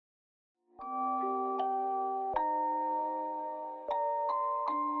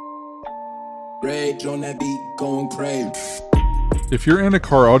Rage on that beat, going crazy. If you're into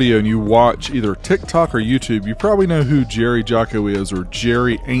car audio and you watch either TikTok or YouTube, you probably know who Jerry Jocko is, or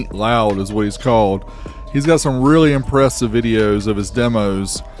Jerry Ain't Loud is what he's called. He's got some really impressive videos of his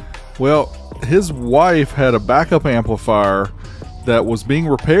demos. Well, his wife had a backup amplifier that was being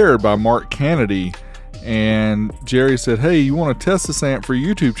repaired by Mark Kennedy, and Jerry said, hey, you want to test this amp for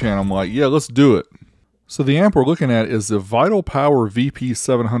your YouTube channel? I'm like, yeah, let's do it. So the amp we're looking at is the Vital Power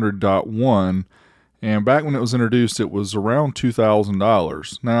VP700.1, and back when it was introduced, it was around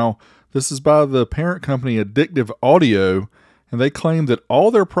 $2,000. Now, this is by the parent company Addictive Audio, and they claim that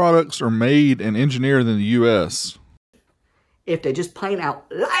all their products are made and engineered in the US. If they just plain out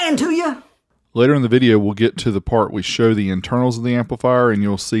lying to you. Later in the video, we'll get to the part we show the internals of the amplifier, and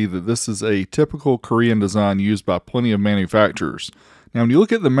you'll see that this is a typical Korean design used by plenty of manufacturers. Now, when you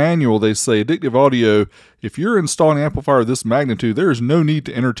look at the manual, they say, Addictive Audio, if you're installing an amplifier of this magnitude, there is no need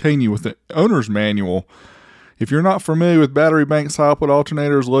to entertain you with the owner's manual. If you're not familiar with battery banks, high output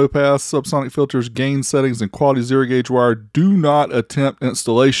alternators, low pass, subsonic filters, gain settings, and quality zero gauge wire, do not attempt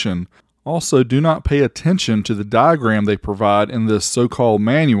installation. Also, do not pay attention to the diagram they provide in this so-called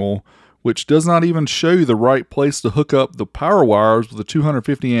manual, which does not even show you the right place to hook up the power wires with a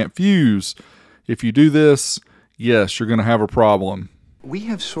 250 amp fuse. If you do this, yes, you're going to have a problem. We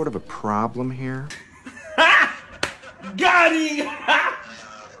have sort of a problem here. Got him!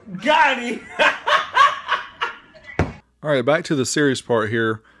 Got him! Alright, back to the serious part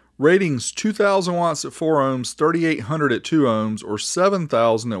here. Ratings 2,000 watts at 4 ohms, 3,800 at 2 ohms, or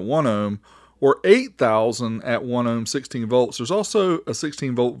 7,000 at 1 ohm, or 8,000 at 1 ohm 16 volts. There's also a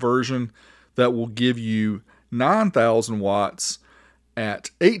 16 volt version that will give you 9,000 watts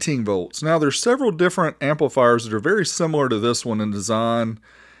at 18 volts. Now, there's several different amplifiers that are very similar to this one in design,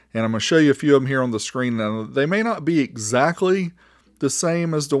 and I'm going to show you a few of them here on the screen. Now, they may not be exactly the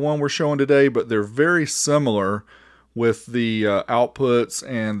same as the one we're showing today, but they're very similar with the outputs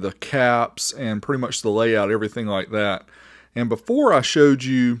and the caps and pretty much the layout, everything like that. And before I showed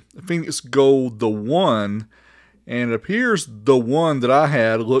you Phoenix Gold, the one, and it appears the one that I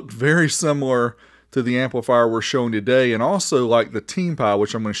had looked very similar to the amplifier we're showing today, and also like the Team Pi,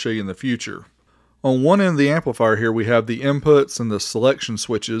 which I'm going to show you in the future. On one end of the amplifier here, we have the inputs and the selection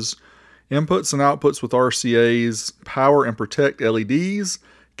switches, inputs and outputs with RCAs, power and protect LEDs,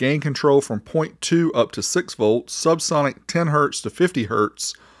 gain control from 0.2 up to 6 volts, subsonic 10 Hz to 50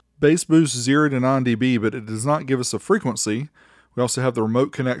 Hz, bass boost 0 to 9 dB, but it does not give us a frequency. We also have the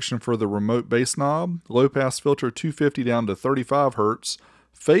remote connection for the remote bass knob, low pass filter 250 down to 35 Hz,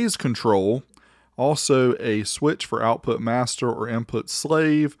 phase control, also a switch for output master or input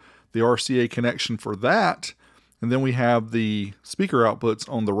slave, the RCA connection for that, and then we have the speaker outputs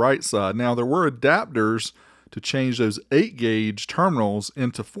on the right side. Now, there were adapters to change those 8 gauge terminals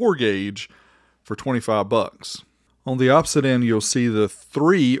into 4 gauge for 25 bucks. On the opposite end, you'll see the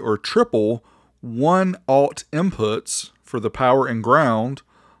 3 or triple 1 alt inputs for the power and ground.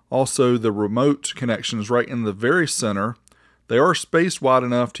 Also, the remote connections right in the very center. They are spaced wide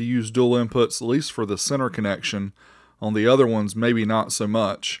enough to use dual inputs, at least for the center connection. On the other ones, maybe not so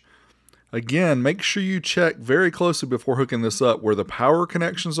much. Again, make sure you check very closely before hooking this up where the power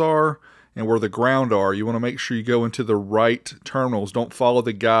connections are and where the ground are. You want to make sure you go into the right terminals. Don't follow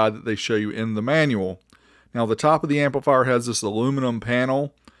the guide that they show you in the manual. Now, the top of the amplifier has this aluminum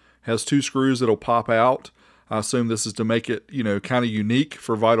panel, has 2 screws that'll pop out. I assume this is to make it, kind of unique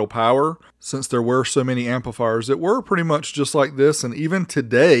for Vital Power, since there were so many amplifiers that were pretty much just like this, and even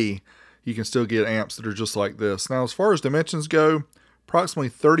today, you can still get amps that are just like this. Now, as far as dimensions go, approximately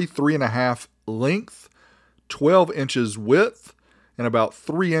 33.5 length, 12 inches width, and about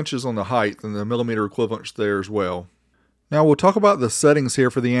 3 inches on the height, and the millimeter equivalents there as well. Now, we'll talk about the settings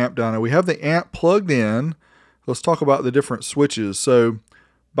here for the Amp Dyno. We have the amp plugged in. Let's talk about the different switches. So,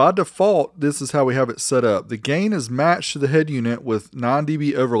 by default, this is how we have it set up. The gain is matched to the head unit with 9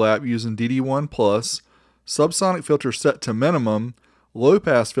 dB overlap using DD1+, subsonic filter set to minimum, low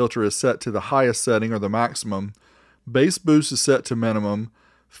pass filter is set to the highest setting or the maximum, bass boost is set to minimum,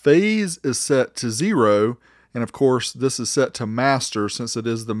 phase is set to 0, and of course this is set to master since it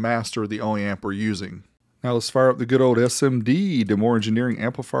is the master of the only amp we're using. Now let's fire up the good old SMD, More Engineering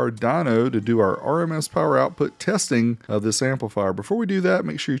Amplifier Dyno, to do our RMS power output testing of this amplifier. Before we do that,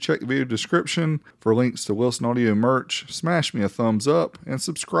 make sure you check the video description for links to Wilson Audio merch. Smash me a thumbs up and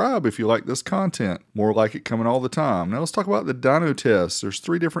subscribe if you like this content. More like it coming all the time. Now let's talk about the Dyno Tests. There's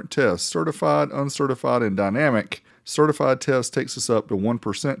 3 different tests: certified, uncertified, and dynamic. Certified test takes us up to 1%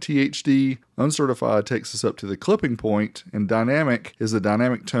 THD, uncertified takes us up to the clipping point, and dynamic is a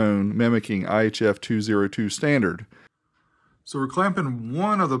dynamic tone mimicking IHF 202 standard. So we're clamping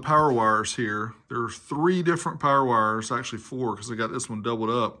one of the power wires here. There's 3 different power wires, actually 4 because I got this one doubled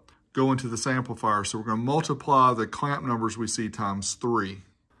up, going to this amplifier. So we're going to multiply the clamp numbers we see times 3.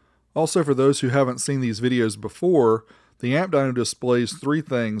 Also, for those who haven't seen these videos before, the Amp Dyno displays 3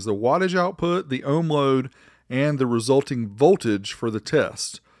 things: the wattage output, the ohm load, and the resulting voltage for the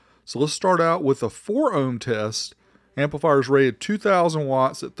test. So let's start out with a 4 ohm test. Amplifier is rated 2000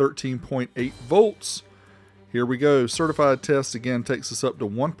 watts at 13.8 volts. Here we go. Certified test again takes us up to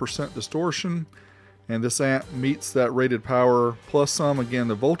 1% distortion, and this amp meets that rated power plus some. Again,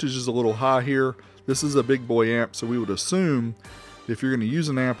 the voltage is a little high here. This is a big boy amp, so we would assume if you're going to use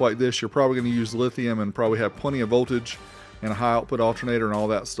an amp like this, you're probably going to use lithium and probably have plenty of voltage and a high output alternator and all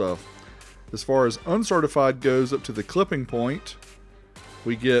that stuff. As far as uncertified goes, up to the clipping point,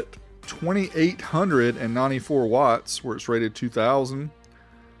 we get 2,894 watts where it's rated 2,000.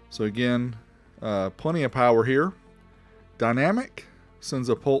 So again, plenty of power here. Dynamic sends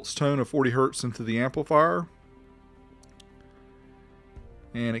a pulse tone of 40 hertz into the amplifier,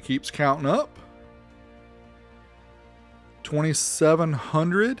 and it keeps counting up.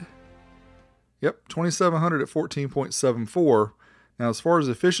 2,700. Yep, 2,700 at 14.74. Now, as far as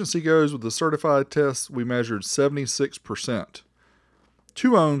efficiency goes, with the certified test, we measured 76%.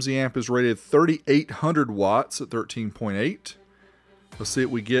 2 ohms, the amp is rated 3,800 watts at 13.8. Let's see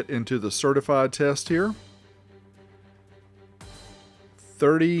what we get into the certified test here.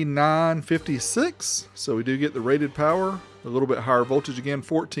 3956. So we do get the rated power. A little bit higher voltage again,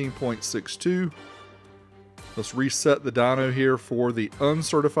 14.62. Let's reset the dyno here for the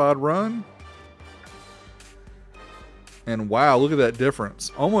uncertified run. And wow, look at that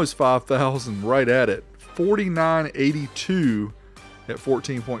difference. Almost 5,000 right at it. 4982 at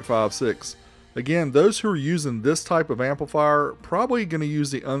 14.56. Again, those who are using this type of amplifier probably going to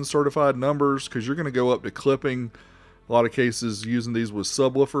use the uncertified numbers because you're going to go up to clipping. A lot of cases using these with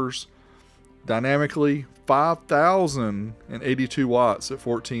subwoofers. Dynamically, 5,082 watts at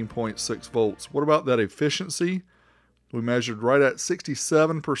 14.6 volts. What about that efficiency? We measured right at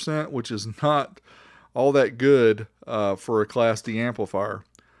 67%, which is not all that good for a Class D amplifier.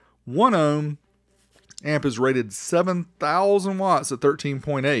 1 ohm amp is rated 7,000 watts at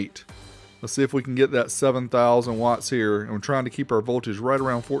 13.8. Let's see if we can get that 7,000 watts here. And we're trying to keep our voltage right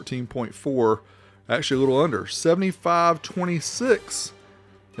around 14.4. Actually a little under. 7526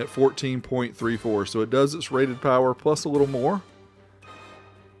 at 14.34. So it does its rated power plus a little more.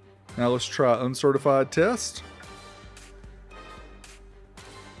 Now let's try uncertified test.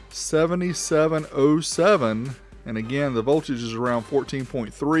 7707. And again, the voltage is around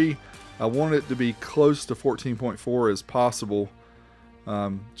 14.3. I want it to be close to 14.4 as possible.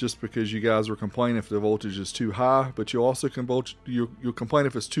 Just because you guys were complaining if the voltage is too high, but you also you'll complain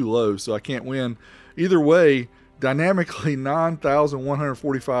if it's too low, so I can't win. Either way, dynamically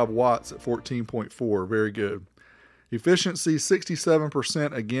 9,145 watts at 14.4, very good. Efficiency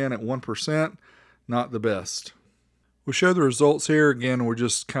 67%, again at 1%, not the best. We'll show the results here. Again, we're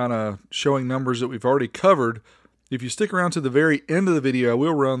just kind of showing numbers that we've already covered. If you stick around to the very end of the video, I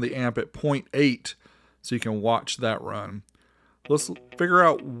will run the amp at 0.8 so you can watch that run. Let's figure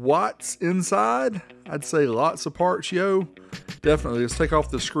out what's inside. I'd say lots of parts, yo. Definitely. Let's take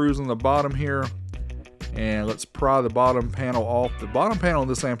off the screws on the bottom here, and let's pry the bottom panel off. The bottom panel of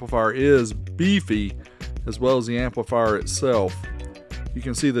this amplifier is beefy, as well as the amplifier itself. You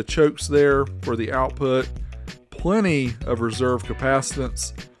can see the chokes there for the output. Plenty of reserve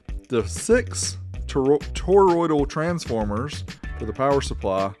capacitance. The 6 toroidal transformers for the power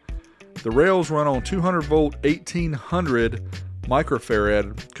supply. The rails run on 200 volt 1800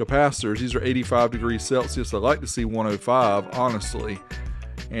 microfarad capacitors. These are 85 degrees Celsius. I like to see 105, honestly.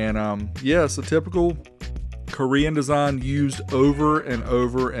 And yes, a typical Korean design used over and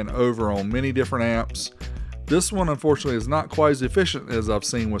over and over on many different amps. This one, unfortunately, is not quite as efficient as I've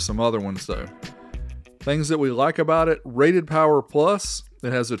seen with some other ones, though. Things that we like about it: rated power plus.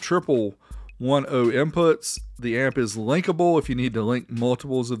 It has a triple 1.0 inputs. The amp is linkable if you need to link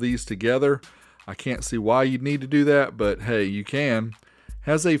multiples of these together. I can't see why you'd need to do that, but hey, you can.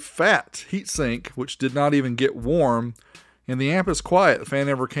 Has a fat heatsink, which did not even get warm, and the amp is quiet. The fan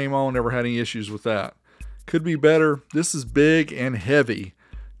never came on, never had any issues with that. Could be better. This is big and heavy.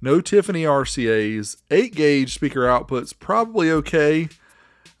 No Tiffany RCAs. 8 gauge speaker outputs, probably okay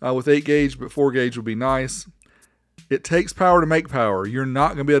with 8 gauge, but 4 gauge would be nice. It takes power to make power. You're not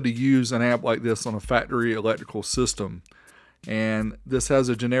going to be able to use an amp like this on a factory electrical system. And this has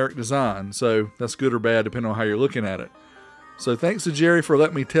a generic design, so that's good or bad depending on how you're looking at it. So thanks to Jerry for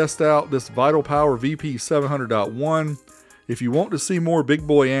letting me test out this Vital Power VP700.1. If you want to see more big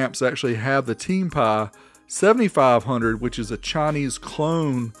boy amps actually have the Team Pie 7500, which is a Chinese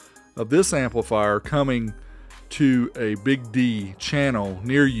clone of this amplifier, coming to a Big D channel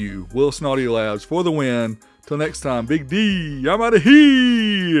near you. Wilson Audio Labs for the win. Till next time, Big D, I'm out of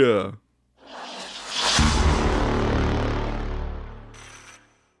here.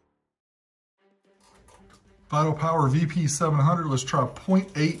 Vital Power VP700, let's try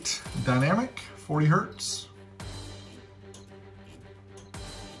 0.8 dynamic, 40 hertz.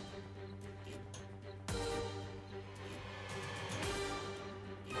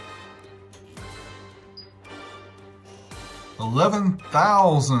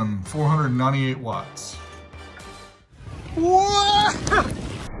 $11,498 watts.